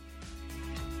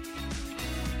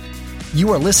You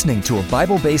are listening to a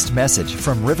Bible-based message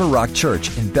from River Rock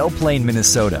Church in Belle Plaine,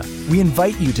 Minnesota. We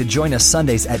invite you to join us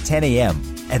Sundays at 10 a.m.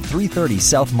 at 330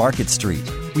 South Market Street.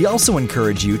 We also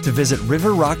encourage you to visit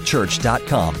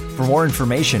riverrockchurch.com for more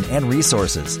information and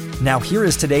resources. Now here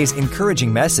is today's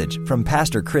encouraging message from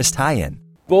Pastor Chris Tyen.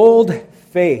 Bold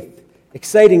faith,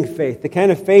 exciting faith, the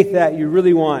kind of faith that you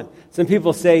really want. Some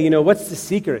people say, what's the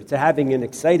secret to having an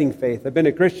exciting faith? I've been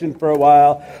a Christian for a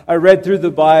while. I read through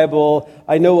the Bible.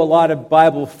 I know a lot of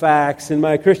Bible facts, and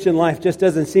my Christian life just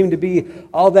doesn't seem to be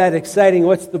all that exciting.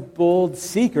 What's the bold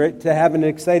secret to having an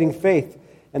exciting faith?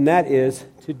 And that is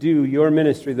to do your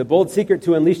ministry. The bold secret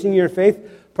to unleashing your faith,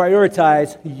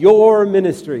 prioritize your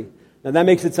ministry. Now that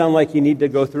makes it sound like you need to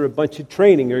go through a bunch of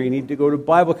training, or you need to go to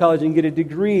Bible college and get a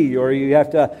degree, or you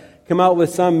have to come out with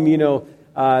some,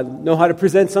 know how to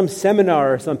present some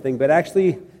seminar or something, but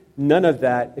actually none of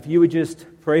that. If you would just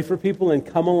pray for people and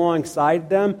come alongside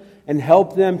them and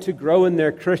help them to grow in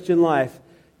their Christian life,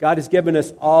 God has given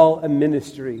us all a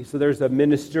ministry. So there's a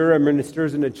minister or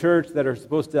ministers in a church that are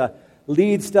supposed to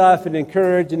lead stuff and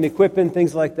encourage and equip and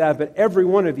things like that, but every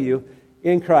one of you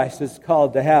in Christ is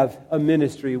called to have a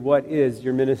ministry. What is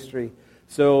your ministry?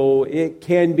 So it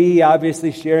can be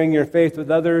obviously sharing your faith with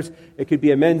others. It could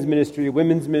be a men's ministry,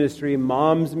 women's ministry,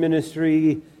 mom's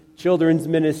ministry, children's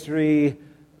ministry,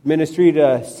 ministry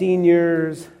to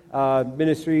seniors,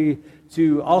 ministry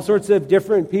to all sorts of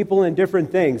different people and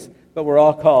different things. But we're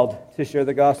all called to share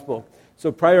the gospel.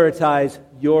 So prioritize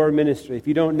your ministry. If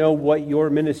you don't know what your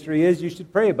ministry is, you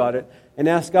should pray about it and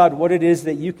ask God what it is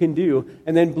that you can do,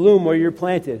 and then bloom where you're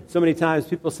planted. So many times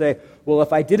people say, well,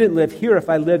 if I didn't live here, if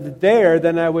I lived there,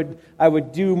 then I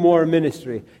would do more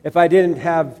ministry. If I didn't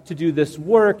have to do this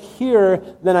work here,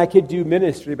 then I could do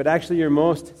ministry. But actually your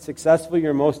most successful,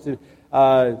 your most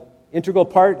integral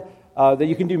part that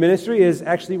you can do ministry is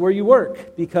actually where you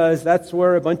work, because that's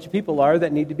where a bunch of people are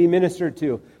that need to be ministered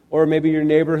to. Or maybe your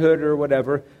neighborhood or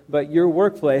whatever, but your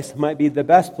workplace might be the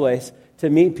best place to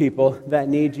meet people that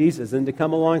need Jesus and to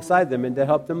come alongside them and to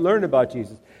help them learn about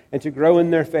Jesus and to grow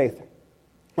in their faith.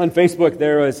 On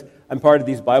Facebook, I'm part of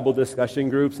these Bible discussion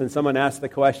groups, and someone asked the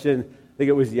question, I think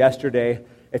it was yesterday,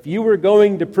 if you were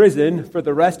going to prison for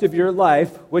the rest of your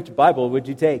life, which Bible would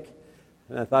you take?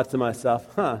 And I thought to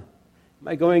myself, am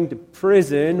I going to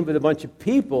prison with a bunch of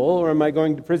people, or am I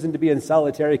going to prison to be in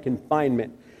solitary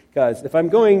confinement? Because if I'm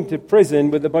going to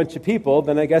prison with a bunch of people,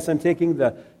 then I guess I'm taking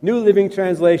the New Living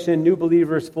Translation, New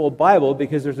Believers Full Bible,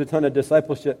 because there's a ton of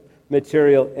discipleship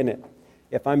material in it.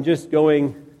 If I'm just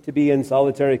going to be in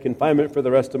solitary confinement for the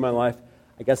rest of my life,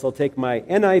 I guess I'll take my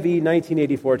NIV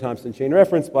 1984 Thompson Chain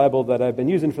Reference Bible that I've been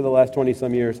using for the last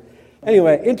 20-some years.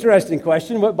 Anyway, interesting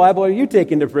question. What Bible are you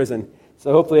taking to prison?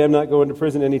 So hopefully I'm not going to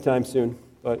prison anytime soon.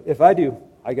 But if I do,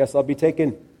 I guess I'll be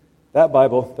taking that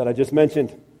Bible that I just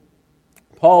mentioned.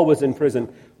 Paul was in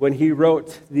prison when he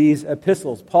wrote these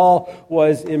epistles. Paul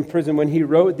was in prison when he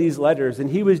wrote these letters, and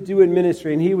he was doing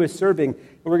ministry, and he was serving.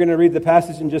 And we're going to read the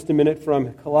passage in just a minute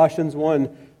from Colossians 1,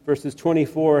 verses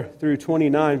 24 through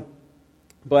 29.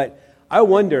 But I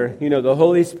wonder, the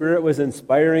Holy Spirit was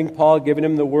inspiring Paul, giving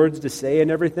him the words to say and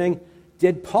everything.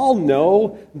 Did Paul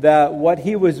know that what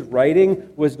he was writing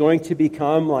was going to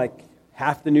become like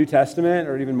half the New Testament,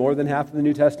 or even more than half of the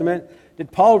New Testament?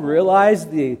 Did Paul realize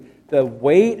the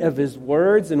weight of his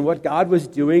words and what God was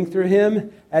doing through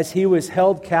him as he was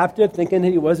held captive, thinking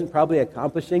that he wasn't probably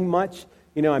accomplishing much?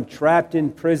 I'm trapped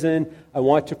in prison. I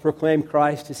want to proclaim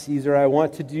Christ to Caesar. I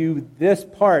want to do this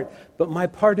part, but my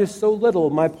part is so little.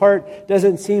 My part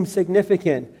doesn't seem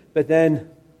significant. But then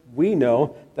we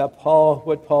know that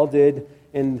what Paul did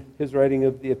in his writing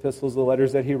of the epistles, the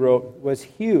letters that he wrote, was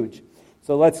huge.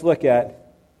 So let's look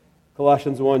at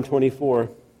Colossians 1, 24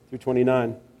 through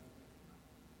 29.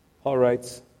 Paul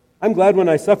writes, I'm glad when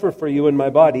I suffer for you in my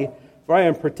body, for I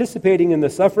am participating in the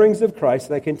sufferings of Christ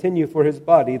that continue for his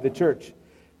body, the church.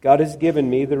 God has given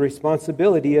me the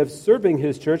responsibility of serving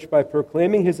his church by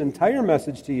proclaiming his entire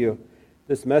message to you.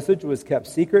 This message was kept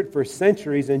secret for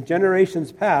centuries and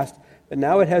generations past, but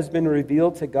now it has been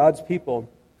revealed to God's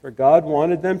people. For God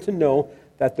wanted them to know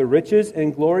that the riches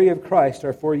and glory of Christ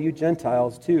are for you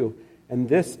Gentiles too. And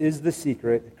this is the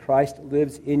secret: Christ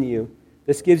lives in you.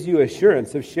 This gives you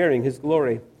assurance of sharing his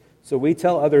glory. So we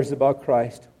tell others about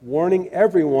Christ, warning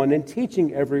everyone and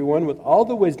teaching everyone with all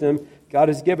the wisdom God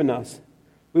has given us.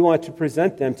 We want to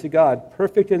present them to God,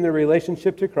 perfect in their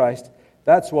relationship to Christ.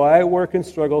 That's why I work and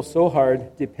struggle so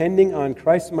hard, depending on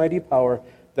Christ's mighty power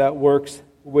that works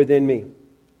within me.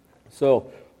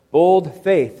 So, bold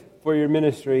faith for your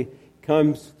ministry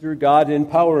comes through God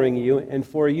empowering you and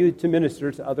for you to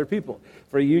minister to other people,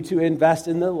 for you to invest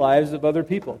in the lives of other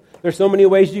people. There's so many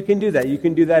ways you can do that. You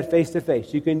can do that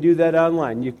face-to-face. You can do that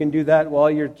online. You can do that while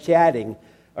you're chatting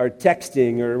or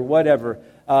texting or whatever.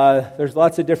 There's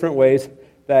lots of different ways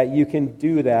that you can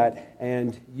do that,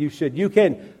 and you should. You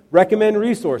can recommend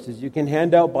resources. You can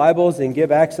hand out Bibles and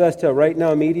give access to Right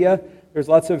Now Media. There's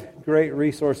lots of great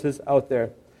resources out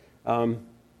there.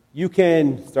 You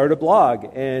can start a blog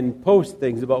and post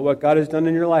things about what God has done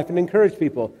in your life and encourage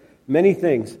people. Many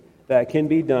things that can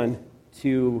be done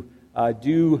to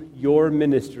do your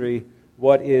ministry.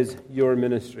 What is your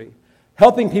ministry?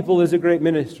 Helping people is a great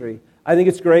ministry. I think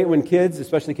it's great when kids,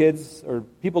 especially kids or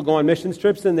people, go on missions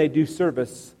trips and they do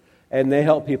service and they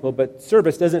help people, but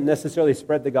service doesn't necessarily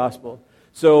spread the gospel.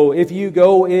 So if you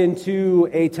go into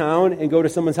a town and go to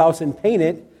someone's house and paint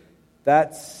it,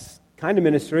 that's kind of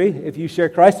ministry. If you share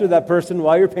Christ with that person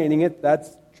while you're painting it,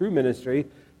 that's true ministry.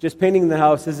 Just painting the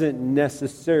house isn't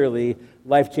necessarily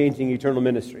life-changing eternal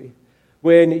ministry.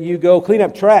 When you go clean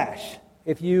up trash,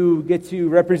 if you get to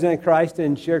represent Christ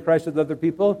and share Christ with other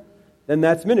people, then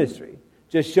that's ministry.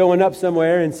 Just showing up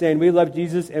somewhere and saying, we love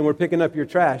Jesus and we're picking up your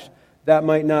trash, that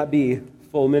might not be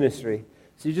full ministry.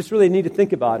 So you just really need to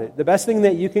think about it. The best thing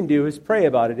that you can do is pray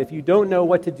about it. If you don't know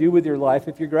what to do with your life,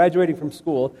 if you're graduating from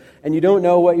school and you don't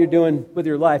know what you're doing with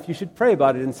your life, you should pray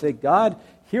about it and say, God,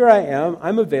 here I am,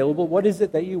 I'm available. What is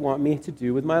it that you want me to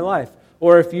do with my life?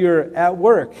 Or if you're at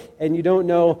work and you don't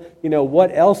know,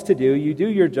 what else to do, you do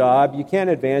your job, you can't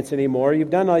advance anymore, you've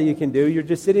done all you can do, you're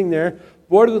just sitting there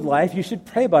bored with life, you should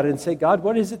pray about it and say, God,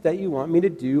 what is it that you want me to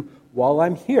do while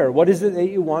I'm here? What is it that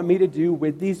you want me to do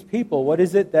with these people? What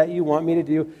is it that you want me to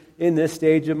do in this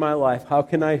stage of my life? How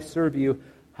can I serve you?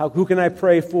 Who can I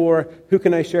pray for? Who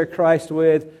can I share Christ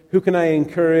with? Who can I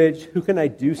encourage? Who can I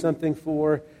do something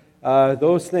for?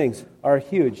 Those things are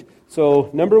huge. So,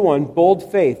 number one, bold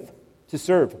faith to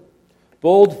serve.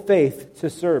 Bold faith to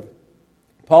serve.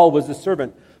 Paul was a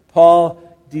servant. Paul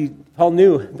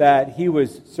knew that he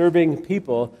was serving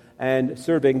people and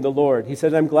serving the Lord. He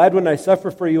said, I'm glad when I suffer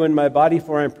for you in my body,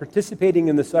 for I'm participating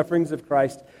in the sufferings of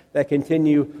Christ that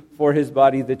continue for his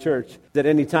body, the church. That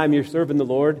any time you're serving the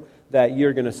Lord, that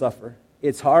you're going to suffer.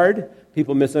 It's hard.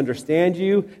 People misunderstand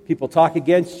you. People talk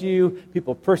against you.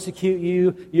 People persecute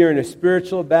you. You're in a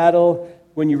spiritual battle.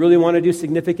 When you really want to do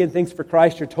significant things for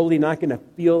Christ, you're totally not going to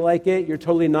feel like it. You're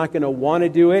totally not going to want to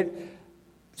do it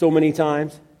so many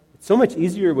times. It's so much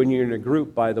easier when you're in a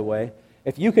group, by the way.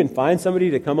 If you can find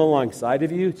somebody to come alongside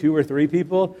of you, 2 or 3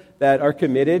 people that are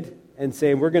committed and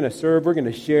saying, we're going to serve, we're going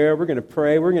to share, we're going to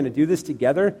pray, we're going to do this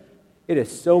together, it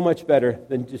is so much better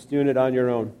than just doing it on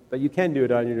your own. But you can do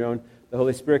it on your own. The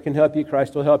Holy Spirit can help you.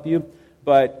 Christ will help you.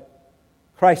 But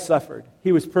Christ suffered.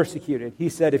 He was persecuted. He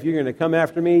said, if you're going to come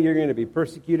after me, you're going to be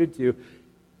persecuted too.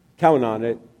 Count on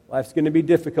it. Life's going to be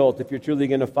difficult if you're truly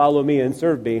going to follow me and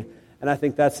serve me. And I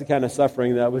think that's the kind of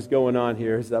suffering that was going on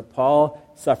here, is that Paul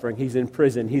suffering. He's in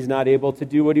prison. He's not able to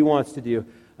do what he wants to do.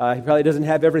 He probably doesn't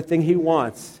have everything he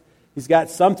wants. He's got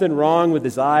something wrong with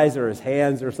his eyes or his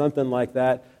hands or something like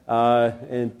that.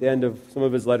 And at the end of some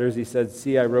of his letters, he said,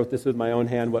 see, I wrote this with my own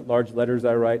hand, what large letters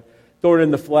I write. Thorn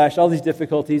in the flesh, all these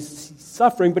difficulties, he's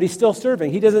suffering, but he's still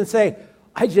serving. He doesn't say,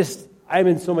 I'm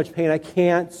in so much pain, I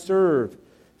can't serve.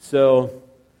 So,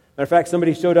 matter of fact,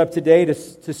 somebody showed up today to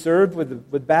serve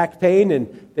with back pain,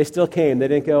 and they still came. They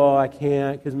didn't go, I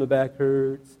can't because my back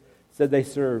hurts. Instead, they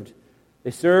served. They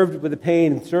served with the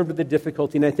pain, served with the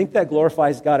difficulty, and I think that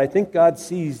glorifies God. I think God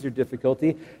sees your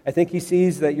difficulty. I think He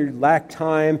sees that you lack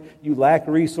time, you lack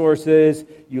resources,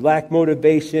 you lack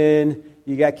motivation,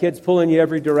 you got kids pulling you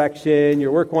every direction,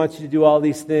 your work wants you to do all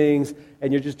these things,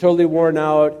 and you're just totally worn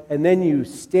out, and then you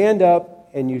stand up,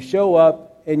 and you show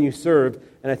up, and you serve,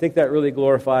 and I think that really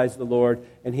glorifies the Lord,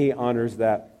 and He honors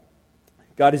that.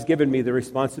 God has given me the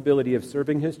responsibility of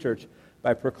serving His church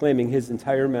by proclaiming His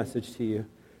entire message to you.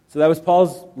 So that was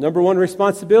Paul's number one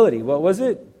responsibility. What was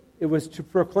it? It was to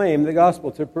proclaim the gospel,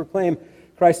 to proclaim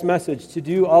Christ's message, to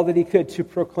do all that he could, to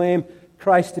proclaim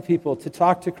Christ to people, to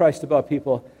talk to Christ about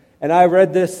people. And I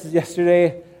read this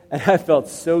yesterday, and I felt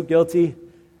so guilty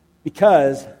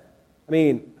because,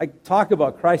 I talk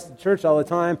about Christ in church all the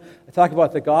time. I talk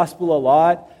about the gospel a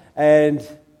lot, and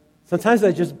sometimes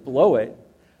I just blow it.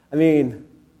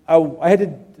 I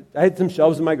had some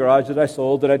shelves in my garage that I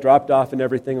sold, that I dropped off and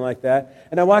everything like that.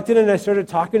 And I walked in and I started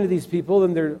talking to these people,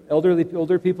 and they're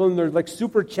older people, and they're like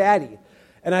super chatty.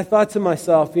 And I thought to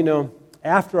myself,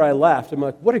 after I left, I'm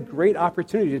like, what a great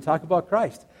opportunity to talk about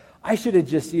Christ. I should have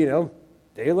just,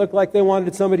 they looked like they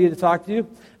wanted somebody to talk to,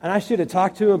 and I should have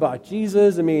talked to them about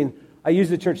Jesus. I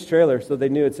used the church trailer, so they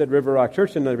knew it said River Rock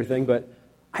Church and everything, but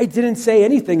I didn't say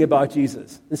anything about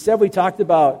Jesus. Instead, we talked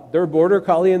about their Border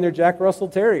Collie and their Jack Russell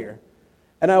Terrier.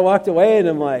 And I walked away and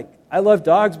I'm like, I love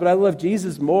dogs, but I love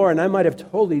Jesus more, and I might have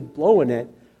totally blown it.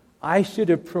 I should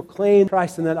have proclaimed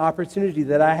Christ in that opportunity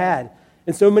that I had.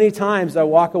 And so many times I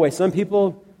walk away. Some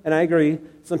people, and I agree,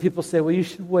 some people say, well, you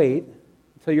should wait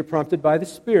until you're prompted by the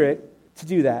Spirit to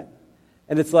do that.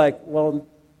 And it's like, well,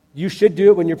 you should do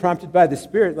it when you're prompted by the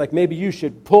Spirit. Like maybe you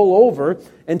should pull over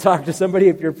and talk to somebody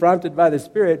if you're prompted by the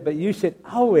Spirit, but you should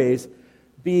always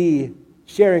be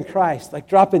sharing Christ, like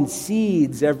dropping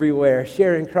seeds everywhere,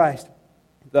 sharing Christ.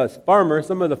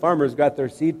 Some of the farmers got their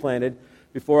seed planted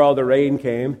before all the rain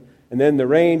came, and then the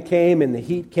rain came, and the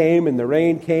heat came, and the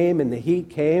rain came, and the heat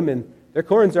came, and their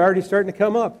corn's already starting to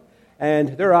come up.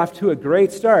 And they're off to a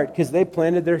great start because they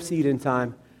planted their seed in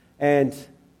time. And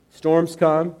storms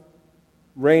come,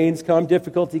 rains come,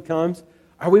 difficulty comes.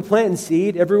 Are we planting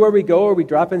seed? Everywhere we go, are we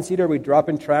dropping seed? Are we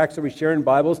dropping tracts? Are we sharing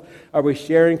Bibles? Are we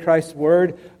sharing Christ's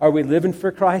Word? Are we living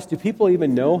for Christ? Do people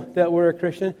even know that we're a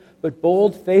Christian? But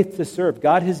bold faith to serve.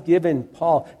 God has given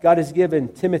Paul. God has given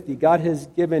Timothy. God has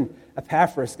given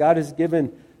Epaphras. God has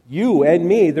given you and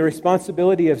me the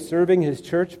responsibility of serving His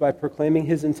church by proclaiming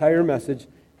His entire message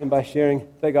and by sharing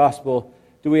the gospel.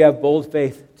 Do we have bold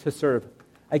faith to serve?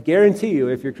 I guarantee you,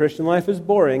 if your Christian life is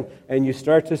boring and you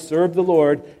start to serve the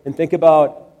Lord and think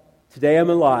about, today I'm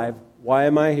alive, why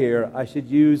am I here? I should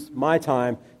use my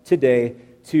time today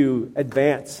to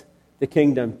advance the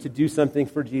kingdom, to do something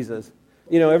for Jesus.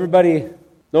 You know, everybody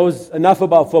knows enough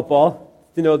about football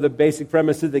to know the basic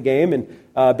premise of the game,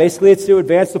 and basically it's to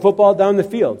advance the football down the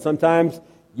field. Sometimes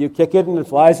you kick it and it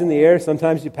flies in the air,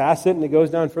 sometimes you pass it and it goes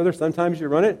down further, sometimes you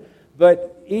run it.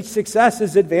 But each success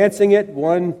is advancing it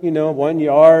 1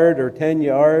 yard or 10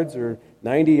 yards or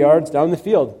 90 yards down the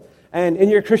field. And in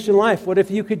your Christian life, what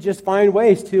if you could just find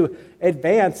ways to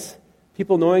advance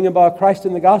people knowing about Christ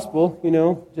and the gospel,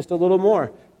 just a little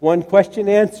more? One question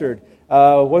answered,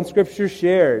 one scripture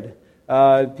shared,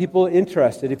 people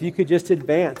interested. If you could just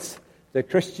advance the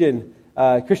Christian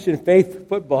faith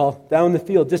football down the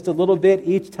field just a little bit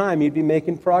each time, you'd be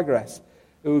making progress.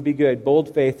 It would be good.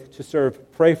 Bold faith to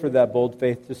serve. Pray for that bold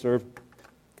faith to serve.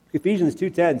 Ephesians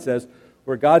 2:10 says,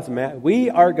 we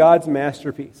are God's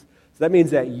masterpiece. So that means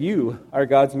that you are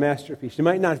God's masterpiece. You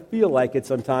might not feel like it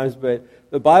sometimes, but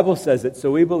the Bible says it,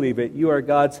 so we believe it. You are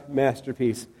God's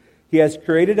masterpiece. He has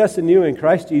created us anew in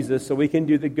Christ Jesus so we can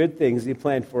do the good things He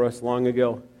planned for us long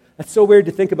ago. That's so weird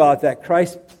to think about that.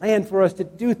 Christ planned for us to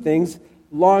do things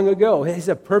long ago. He has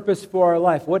a purpose for our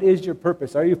life. What is your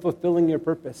purpose? Are you fulfilling your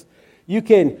purpose? You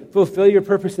can fulfill your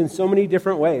purpose in so many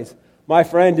different ways. My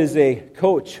friend is a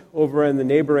coach over in the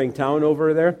neighboring town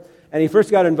over there, and he first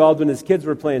got involved when his kids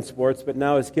were playing sports, but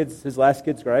now his last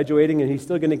kid's graduating, and he's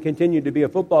still going to continue to be a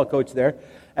football coach there.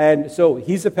 And so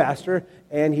he's a pastor,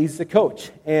 and he's the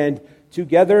coach. And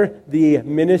together, the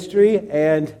ministry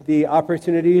and the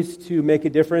opportunities to make a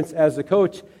difference as a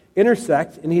coach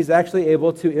intersect, and he's actually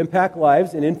able to impact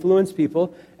lives and influence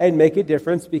people and make a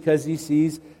difference because he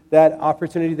sees that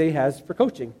opportunity that he has for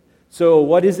coaching. So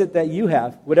what is it that you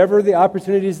have? Whatever the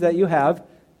opportunities that you have,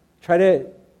 try to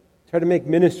make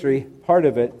ministry part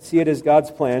of it. See it as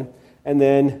God's plan, and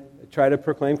then try to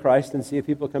proclaim Christ and see if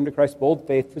people come to Christ. Bold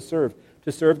faith to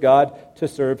serve God, to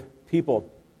serve people.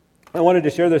 I wanted to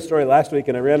share this story last week,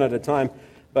 and I ran out of time,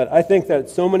 but I think that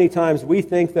so many times we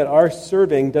think that our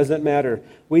serving doesn't matter.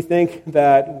 We think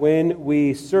that when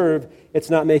we serve, it's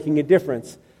not making a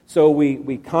difference. So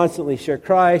we constantly share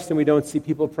Christ, and we don't see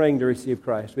people praying to receive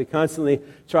Christ. We constantly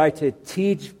try to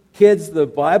teach kids the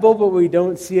Bible, but we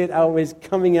don't see it always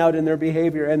coming out in their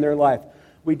behavior and their life.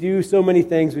 We do so many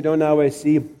things, we don't always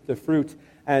see the fruit.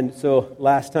 And so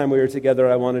last time we were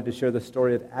together, I wanted to share the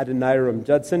story of Adoniram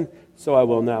Judson, so I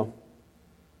will now.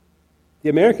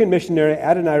 The American missionary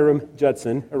Adoniram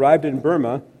Judson arrived in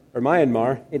Burma, or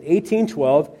Myanmar, in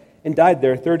 1812 and died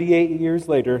there 38 years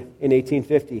later in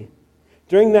 1850.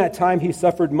 During that time, he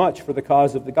suffered much for the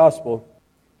cause of the gospel.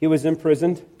 He was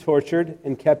imprisoned, tortured,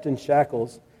 and kept in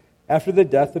shackles. After the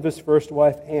death of his first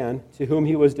wife, Anne, to whom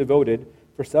he was devoted,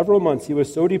 for several months he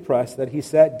was so depressed that he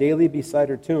sat daily beside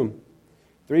her tomb.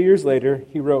 3 years later,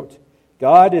 he wrote,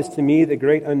 "God is to me the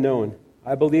great unknown.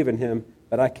 I believe in Him,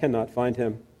 but I cannot find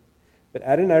Him." But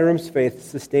Adoniram's faith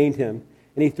sustained him,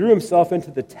 and he threw himself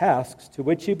into the tasks to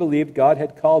which he believed God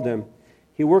had called him.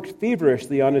 He worked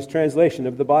feverishly on his translation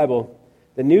of the Bible.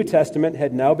 The New Testament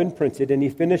had now been printed, and he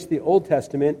finished the Old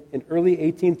Testament in early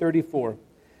 1834.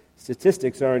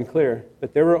 Statistics are unclear,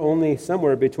 but there were only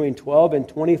somewhere between 12 and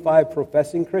 25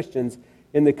 professing Christians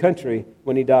in the country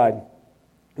when he died,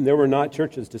 and there were not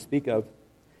churches to speak of.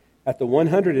 At the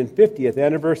 150th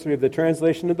anniversary of the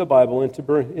translation of the Bible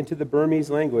into the Burmese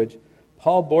language,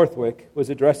 Paul Borthwick was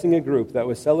addressing a group that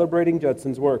was celebrating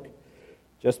Judson's work.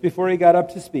 Just before he got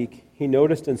up to speak, he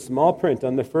noticed in small print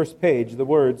on the first page the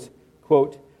words,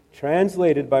 quote,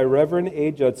 "Translated by Reverend A.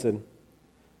 Judson."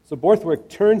 So Borthwick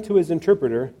turned to his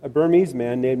interpreter, a Burmese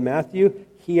man named Matthew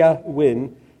Hia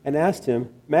Win, and asked him,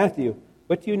 "Matthew,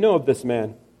 what do you know of this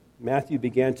man?" Matthew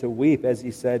began to weep as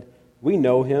he said, "We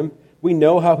know him. We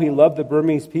know how he loved the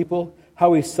Burmese people,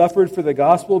 how he suffered for the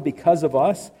gospel because of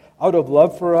us. Out of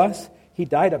love for us, he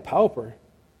died a pauper.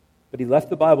 But he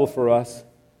left the Bible for us.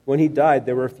 When he died,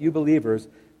 there were a few believers,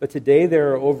 but today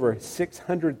there are over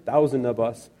 600,000 of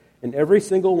us, and every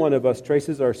single one of us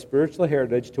traces our spiritual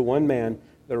heritage to one man,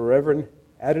 the Reverend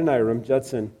Adoniram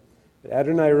Judson. But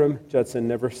Adoniram Judson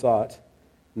never saw it.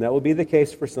 And that will be the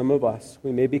case for some of us.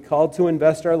 We may be called to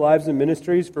invest our lives in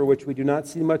ministries for which we do not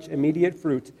see much immediate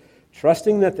fruit,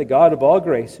 trusting that the God of all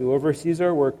grace, who oversees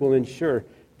our work, will ensure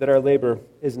that our labor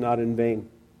is not in vain.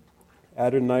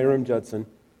 Adoniram Judson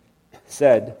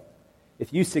said,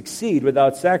 "If you succeed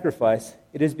without sacrifice,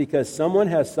 it is because someone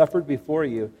has suffered before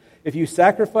you. If you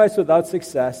sacrifice without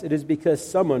success, it is because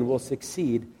someone will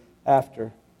succeed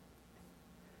after."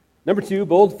 Number 2,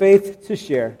 bold faith to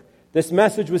share. This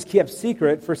message was kept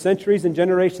secret for centuries and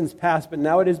generations past, but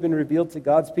now it has been revealed to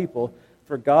God's people,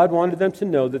 for God wanted them to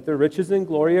know that the riches and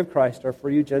glory of Christ are for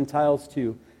you Gentiles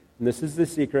too. And this is the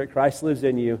secret. Christ lives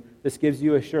in you. This gives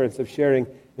you assurance of sharing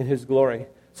in his glory.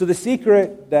 So the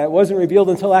secret that wasn't revealed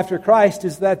until after Christ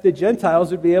is that the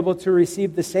Gentiles would be able to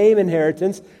receive the same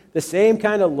inheritance, the same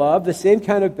kind of love, the same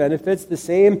kind of benefits, the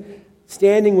same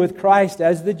standing with Christ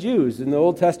as the Jews. In the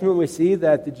Old Testament, we see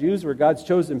that the Jews were God's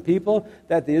chosen people,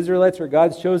 that the Israelites were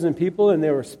God's chosen people, and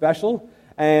they were special,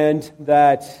 and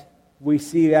that we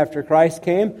see after Christ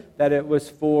came that it was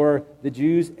for the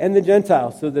Jews and the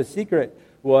Gentiles. So the secret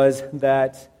was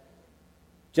that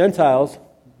Gentiles,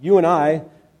 you and I,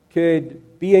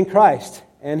 could be in Christ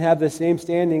and have the same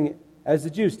standing as the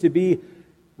Jews, to be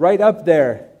right up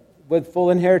there with full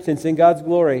inheritance in God's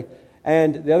glory.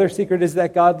 And the other secret is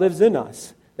that God lives in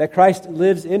us, that Christ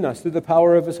lives in us through the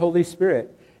power of his Holy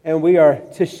Spirit, and we are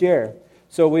to share.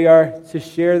 So we are to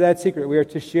share that secret. We are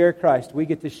to share Christ. We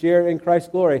get to share in Christ's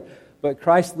glory, but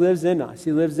Christ lives in us.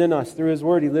 He lives in us through his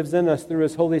word. He lives in us through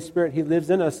his Holy Spirit. He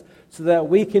lives in us so that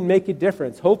we can make a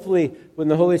difference. Hopefully, when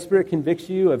the Holy Spirit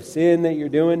convicts you of sin that you're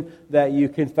doing, that you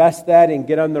confess that and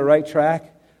get on the right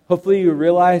track. Hopefully you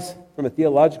realize from a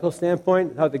theological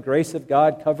standpoint how the grace of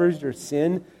God covers your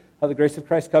sin, how the grace of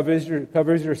Christ covers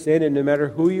your sin, and no matter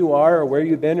who you are or where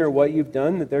you've been or what you've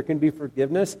done, that there can be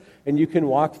forgiveness and you can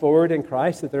walk forward in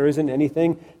Christ, that there isn't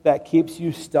anything that keeps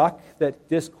you stuck, that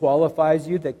disqualifies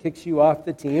you, that kicks you off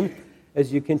the team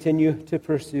as you continue to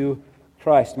pursue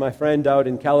Christ. My friend out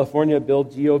in California, Bill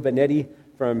Giovanetti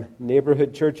from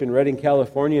Neighborhood Church in Redding,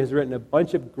 California, has written a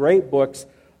bunch of great books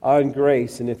on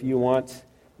grace, and if you want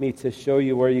me to show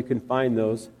you where you can find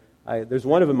those, there's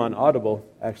one of them on Audible,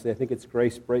 actually. I think it's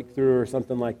Grace Breakthrough or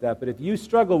something like that. But if you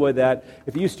struggle with that,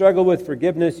 if you struggle with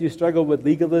forgiveness, you struggle with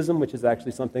legalism, which is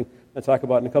actually something I'll talk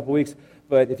about in a couple weeks.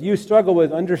 But if you struggle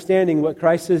with understanding what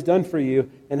Christ has done for you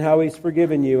and how he's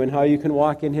forgiven you and how you can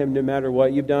walk in him no matter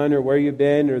what you've done or where you've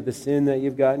been or the sin that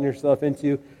you've gotten yourself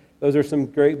into, those are some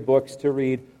great books to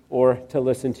read or to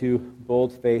listen to.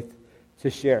 Bold Faith to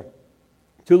Share.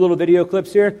 2 little video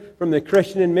clips here from the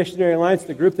Christian and Missionary Alliance,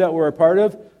 the group that we're a part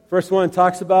of. First one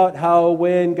talks about how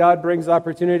when God brings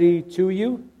opportunity to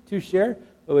you to share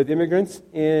with immigrants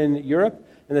in Europe.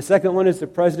 And the second one is the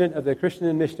president of the Christian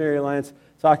and Missionary Alliance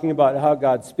talking about how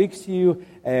God speaks to you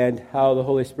and how the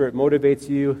Holy Spirit motivates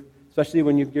you, especially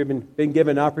when you've been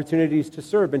given opportunities to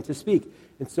serve and to speak.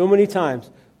 And so many times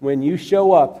when you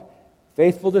show up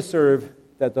faithful to serve,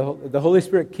 that the Holy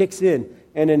Spirit kicks in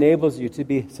and enables you to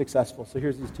be successful. So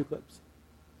here's these 2 clips.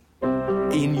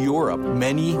 In Europe,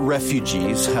 many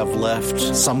refugees have left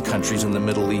some countries in the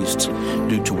Middle East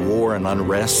due to war and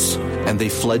unrest, and they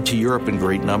fled to Europe in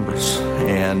great numbers.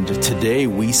 And today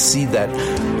we see that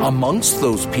amongst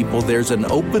those people, there's an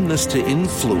openness to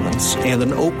influence and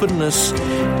an openness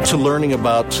to learning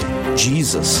about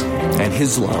Jesus and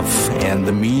his love and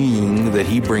the meaning that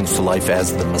he brings to life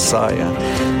as the Messiah.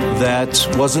 That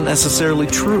wasn't necessarily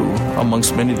true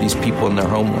amongst many of these people in their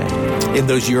homeland. In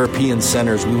those European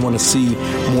centers, we want to see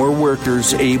more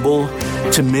workers able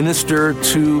to minister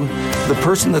to the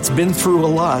person that's been through a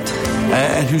lot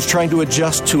and who's trying to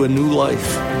adjust to a new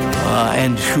life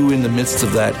and who in the midst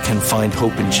of that can find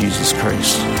hope in Jesus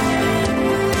Christ.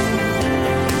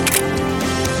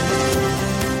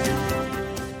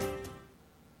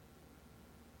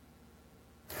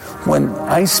 When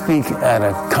I speak at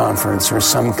a conference or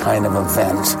some kind of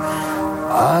event,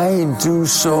 I do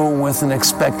so with an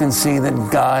expectancy that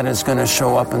God is going to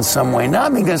show up in some way.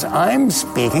 Not because I'm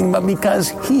speaking, but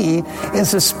because He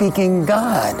is a speaking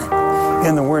God.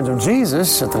 In the words of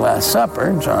Jesus at the Last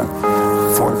Supper, John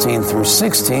 14 through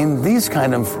 16, these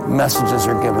kind of messages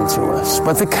are given to us.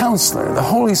 But the Counselor, the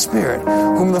Holy Spirit,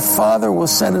 whom the Father will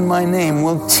send in my name,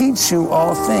 will teach you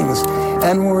all things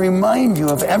and will remind you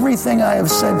of everything I have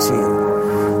said to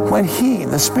you. When He,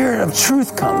 the Spirit of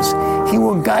truth, comes, He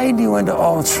will guide you into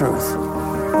all truth.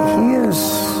 He is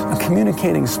a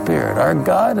communicating Spirit. Our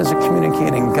God is a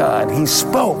communicating God. He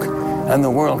spoke, and the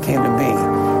world came to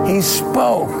be. He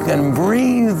spoke and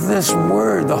breathed this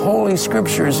word, the Holy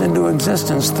Scriptures, into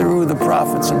existence through the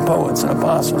prophets and poets and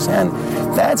apostles. And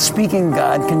that speaking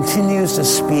God continues to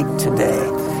speak today.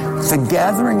 The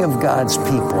gathering of God's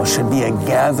people should be a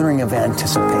gathering of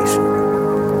anticipation.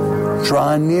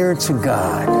 Draw near to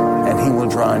God, and He will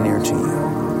draw near to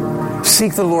you.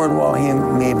 Seek the Lord while He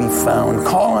may be found.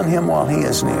 Call on Him while He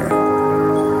is near.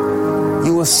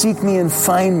 You will seek Me and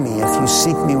find Me if you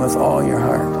seek Me with all your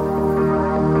heart.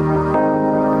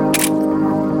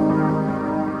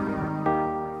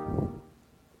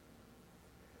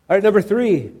 All right, number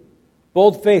 3,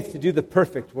 bold faith to do the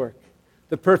perfect work.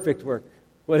 The perfect work.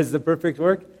 What is the perfect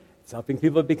work? It's helping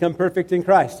people become perfect in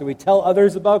Christ. So we tell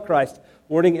others about Christ,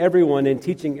 warning everyone and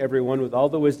teaching everyone with all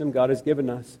the wisdom God has given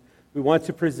us. We want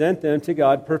to present them to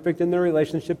God perfect in their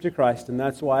relationship to Christ, and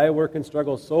that's why I work and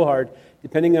struggle so hard,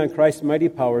 depending on Christ's mighty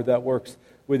power that works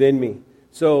within me.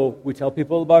 So we tell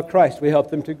people about Christ. We help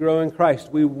them to grow in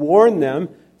Christ. We warn them,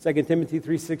 2 Timothy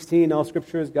 3:16, all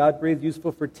Scripture is God-breathed,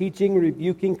 useful for teaching,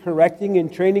 rebuking, correcting,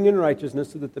 and training in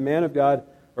righteousness, so that the man of God,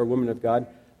 or woman of God,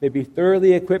 may be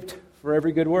thoroughly equipped for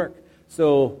every good work.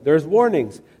 So there's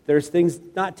warnings. There's things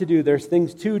not to do. There's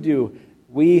things to do.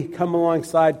 We come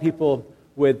alongside people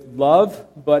with love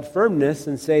but firmness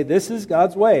and say, this is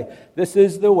God's way. This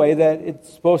is the way that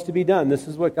it's supposed to be done. This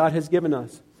is what God has given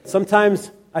us.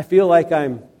 Sometimes I feel like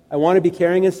I want to be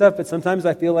caring and stuff, but sometimes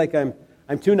I feel like I'm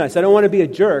too nice. I don't want to be a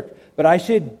jerk, but I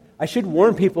should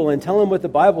warn people and tell them what the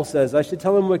Bible says. I should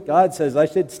tell them what God says. I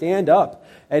should stand up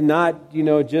and not,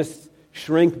 just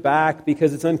shrink back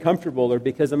because it's uncomfortable or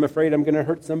because I'm afraid I'm going to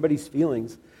hurt somebody's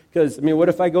feelings. Because, what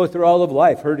if I go through all of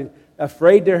life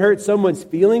afraid to hurt someone's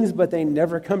feelings, but they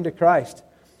never come to Christ?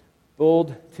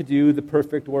 Bold to do the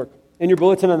perfect work. In your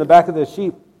bulletin on the back of the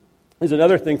sheet is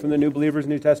another thing from the New Believers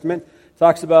New Testament. It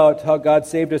talks about how God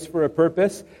saved us for a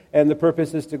purpose, and the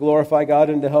purpose is to glorify God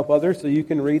and to help others. So you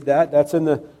can read that. That's in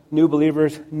the New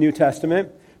Believers New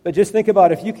Testament. But just think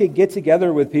about if you could get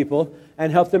together with people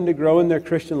and help them to grow in their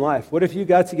Christian life. What if you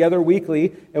got together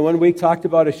weekly and one week talked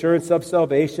about assurance of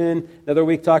salvation, another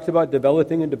week talked about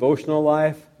developing a devotional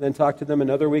life, then talked to them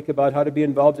another week about how to be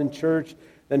involved in church,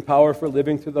 then power for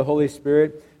living through the Holy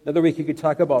Spirit. Another week you could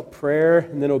talk about prayer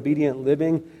and then obedient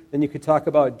living. Then you could talk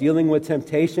about dealing with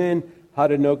temptation, how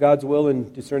to know God's will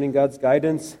and discerning God's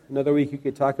guidance. Another week you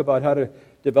could talk about how to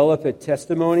develop a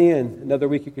testimony, and another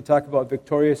week you could talk about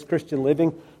victorious Christian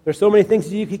living. There's so many things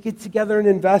that you could get together and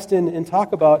invest in and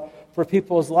talk about for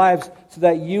people's lives so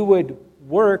that you would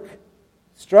work,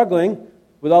 struggling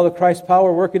with all the Christ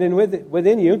power working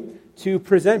within you to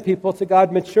present people to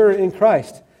God mature in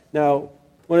Christ. Now,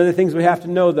 one of the things we have to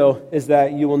know, though, is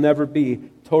that you will never be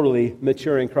totally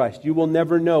mature in Christ. You will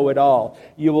never know it all.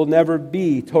 You will never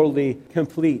be totally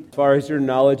complete as far as your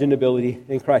knowledge and ability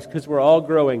in Christ, because we're all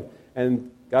growing,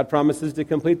 and God promises to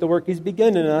complete the work He's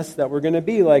begun in us, that we're going to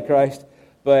be like Christ.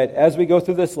 But as we go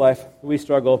through this life, we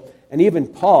struggle. And even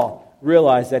Paul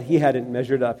realized that he hadn't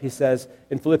measured up. He says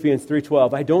in Philippians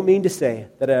 3:12, I don't mean to say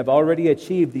that I have already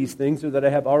achieved these things or that I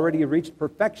have already reached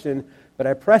perfection, but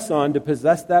I press on to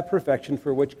possess that perfection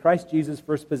for which Christ Jesus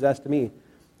first possessed me.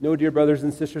 No, dear brothers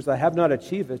and sisters, I have not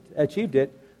achieved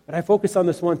it, but I focus on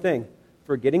this one thing.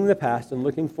 Forgetting the past and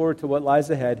looking forward to what lies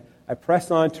ahead, I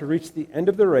press on to reach the end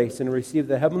of the race and receive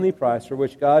the heavenly prize for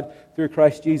which God, through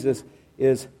Christ Jesus,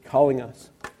 is calling us.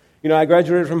 I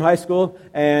graduated from high school,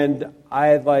 and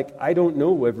I don't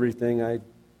know everything. I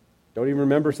don't even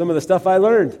remember some of the stuff I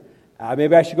learned.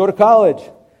 Maybe I should go to college.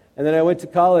 And then I went to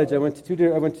college. I went to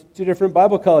two different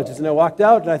Bible colleges, and I walked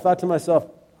out, and I thought to myself,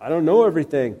 I don't know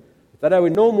everything. I thought I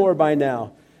would know more by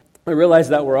now. I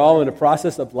realized that we're all in a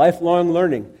process of lifelong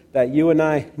learning, that you and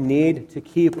I need to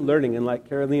keep learning. And like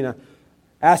Carolina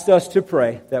asked us to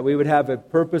pray, that we would have a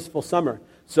purposeful summer.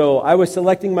 So I was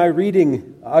selecting my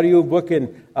reading audiobook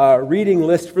and reading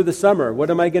list for the summer. What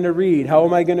am I going to read? How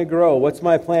am I going to grow? What's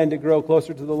my plan to grow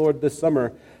closer to the Lord this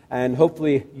summer? And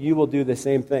hopefully you will do the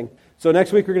same thing. So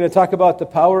next week we're going to talk about the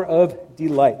power of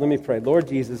delight. Let me pray. Lord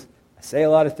Jesus, I say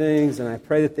a lot of things, and I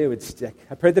pray that they would stick.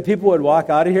 I pray that people would walk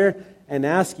out of here and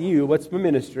ask you, what's my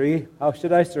ministry? How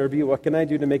should I serve you? What can I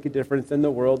do to make a difference in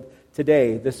the world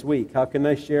today, this week? How can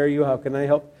I share you? How can I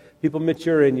help people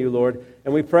mature in you, Lord?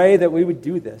 And we pray that we would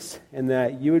do this, and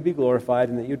that you would be glorified,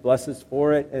 and that you'd bless us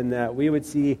for it, and that we would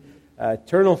see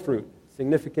eternal fruit,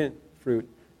 significant fruit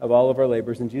of all of our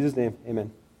labors. In Jesus' name,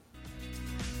 amen.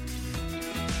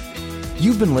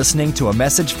 You've been listening to a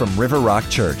message from River Rock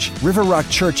Church. River Rock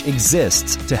Church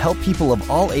exists to help people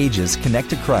of all ages connect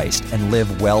to Christ and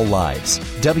live well lives.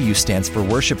 W stands for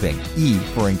worshiping, E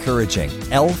for encouraging,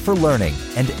 L for learning,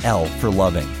 and L for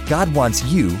loving. God wants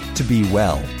you to be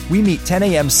well. We meet 10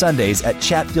 a.m. Sundays at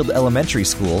Chatfield Elementary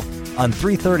School on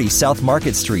 330 South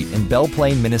Market Street in Belle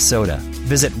Plaine, Minnesota.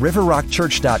 Visit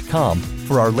riverrockchurch.com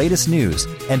for our latest news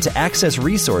and to access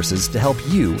resources to help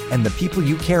you and the people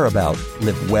you care about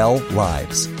live well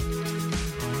lives.